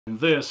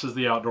This is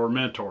the Outdoor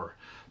Mentor,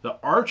 the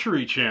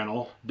archery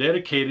channel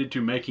dedicated to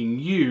making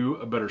you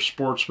a better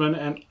sportsman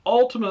and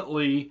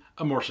ultimately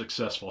a more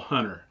successful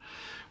hunter.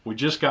 We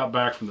just got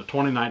back from the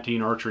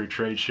 2019 Archery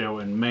Trade Show,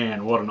 and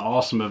man, what an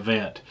awesome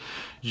event.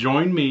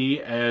 Join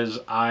me as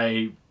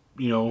I,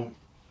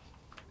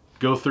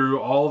 go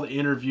through all the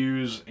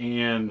interviews,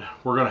 and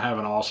we're going to have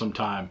an awesome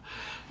time.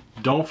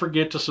 Don't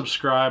forget to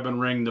subscribe and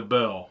ring the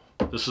bell.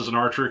 This is an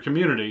archery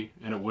community,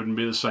 and it wouldn't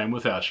be the same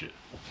without you.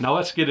 Now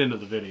let's get into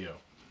the video.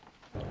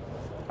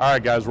 All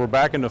right, guys, we're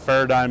back in the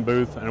Faradine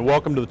booth, and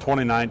welcome to the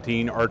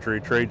 2019 Archery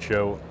Trade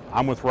Show.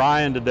 I'm with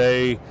Ryan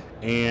today,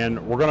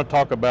 and we're going to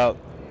talk about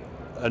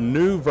a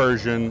new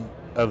version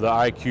of the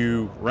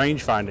IQ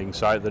range finding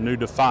sight, the new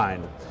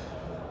Define.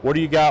 What do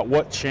you got?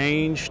 What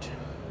changed?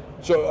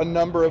 So a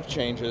number of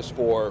changes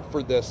for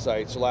this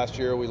sight. So last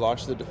year we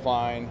launched the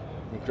Define.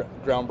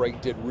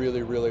 Groundbreak did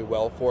really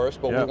well for us,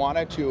 but we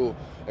wanted to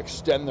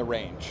extend the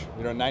range.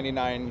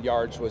 99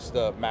 yards was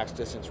the max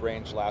distance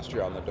range last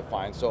year on the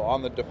Define. So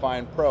on the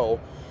Define Pro,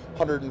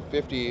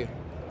 150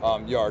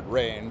 yard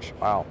range.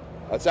 Wow,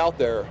 that's out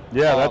there.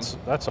 Yeah,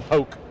 that's a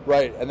poke.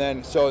 Right, and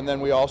then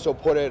we also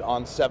put it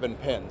on 7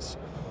 pins.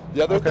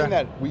 The other thing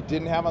that we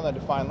didn't have on the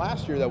Define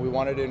last year that we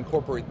wanted to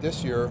incorporate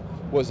this year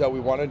was that we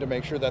wanted to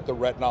make sure that the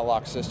retina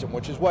lock system,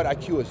 which is what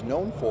IQ is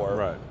known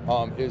for,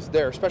 is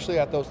there, especially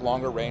at those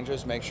longer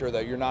ranges. Make sure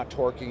that you're not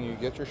torquing, you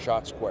get your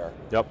shot square.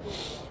 Yep.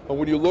 But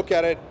when you look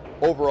at it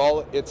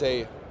overall, it's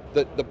the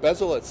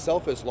bezel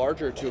itself is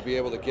larger to be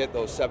able to get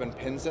those 7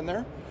 pins in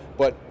there,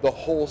 but the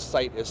whole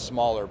sight is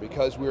smaller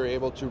because we were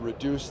able to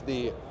reduce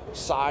the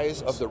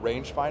size of the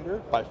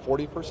rangefinder by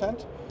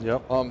 40%.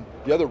 Yep.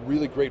 The other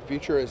really great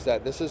feature is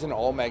that this is an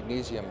all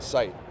magnesium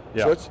sight,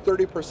 so it's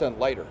 30%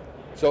 lighter.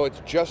 So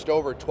it's just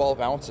over 12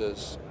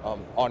 ounces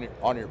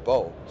on your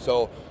bow.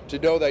 So to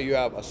know that you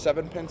have a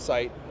 7-pin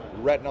sight,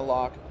 retina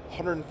lock,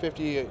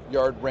 150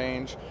 yard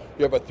range,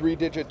 you have a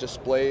 3-digit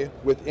display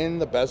within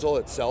the bezel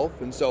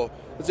itself, and so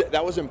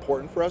that was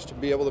important for us to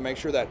be able to make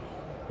sure that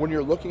when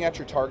you're looking at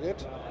your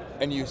target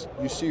and you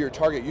see your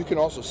target, you can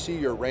also see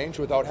your range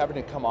without having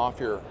to come off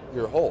your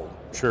hold.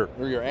 Sure.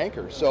 Or your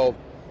anchor. So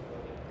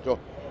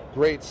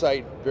great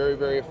sight,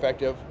 very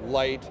effective,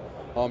 light,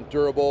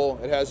 durable.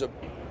 It has a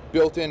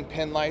built-in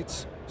pin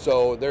lights,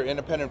 so they're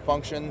independent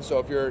functions. So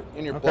if you're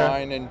in your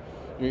blind and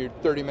you're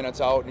 30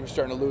 minutes out and you're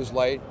starting to lose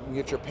light, you can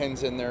get your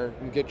pins in there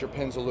and get your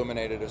pins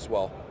illuminated as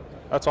well.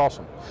 That's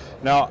awesome.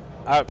 Now,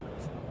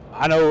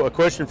 I know a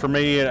question for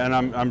me, and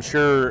I'm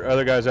sure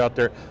other guys out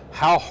there,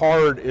 how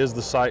hard is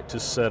the sight to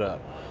set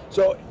up?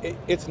 So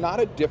it's not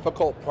a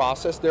difficult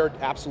process. There are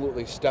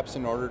absolutely steps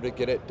in order to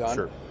get it done.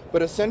 Sure.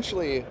 But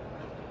essentially,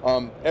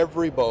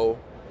 every bow,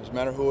 doesn't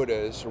matter who it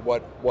is or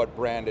what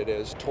brand it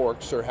is,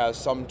 torques or has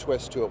some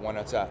twist to it when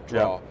it's at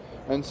draw.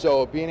 Yeah. And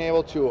so being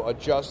able to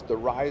adjust the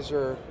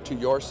riser to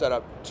your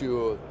setup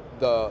to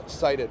the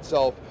sight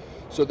itself,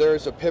 so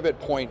there's a pivot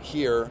point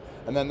here,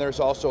 and then there's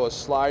also a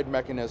slide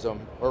mechanism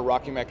or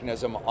rocking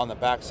mechanism on the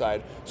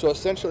backside. So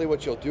essentially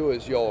what you'll do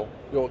is you'll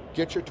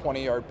get your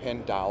 20-yard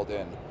pin dialed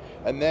in,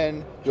 and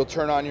then you'll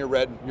turn on your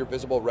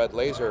visible red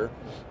laser,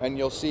 and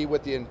you'll see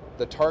with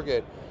the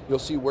target, you'll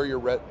see where your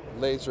red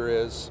laser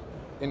is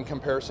in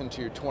comparison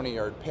to your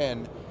 20-yard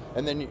pin,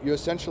 and then you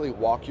essentially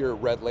walk your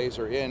red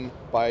laser in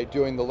by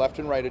doing the left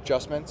and right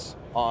adjustments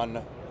on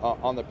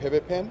the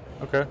pivot pin,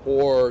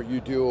 or you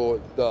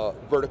do the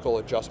vertical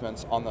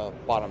adjustments on the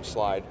bottom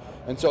slide.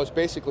 And so it's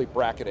basically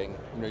bracketing.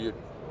 You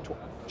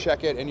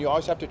check it, and you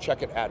always have to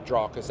check it at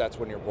draw because that's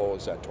when your bow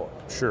is at torque.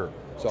 Sure.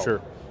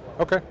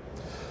 Okay.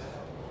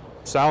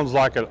 Sounds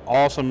like an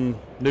awesome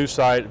new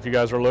sight if you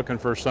guys are looking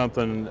for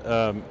something,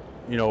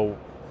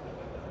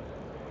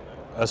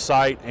 a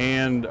sight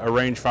and a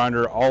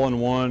rangefinder all in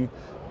one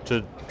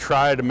to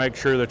try to make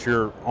sure that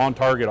you're on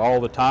target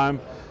all the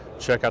time.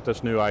 Check out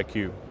this new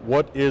IQ.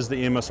 What is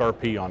the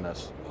MSRP on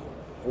this?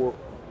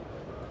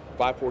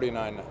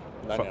 $549.99.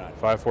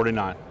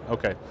 $549.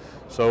 Okay,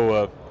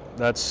 so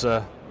that's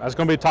going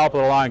to be top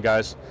of the line,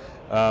 guys.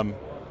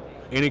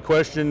 Any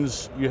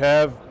questions you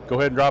have, go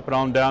ahead and drop it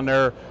on down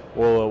there.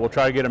 We'll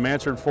try to get them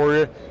answered for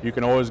you. You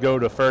can always go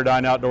to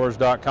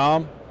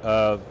faradineoutdoors.com.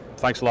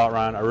 Thanks a lot,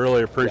 Ryan. I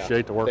really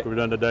appreciate the work we've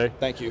done today.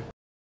 Thank you.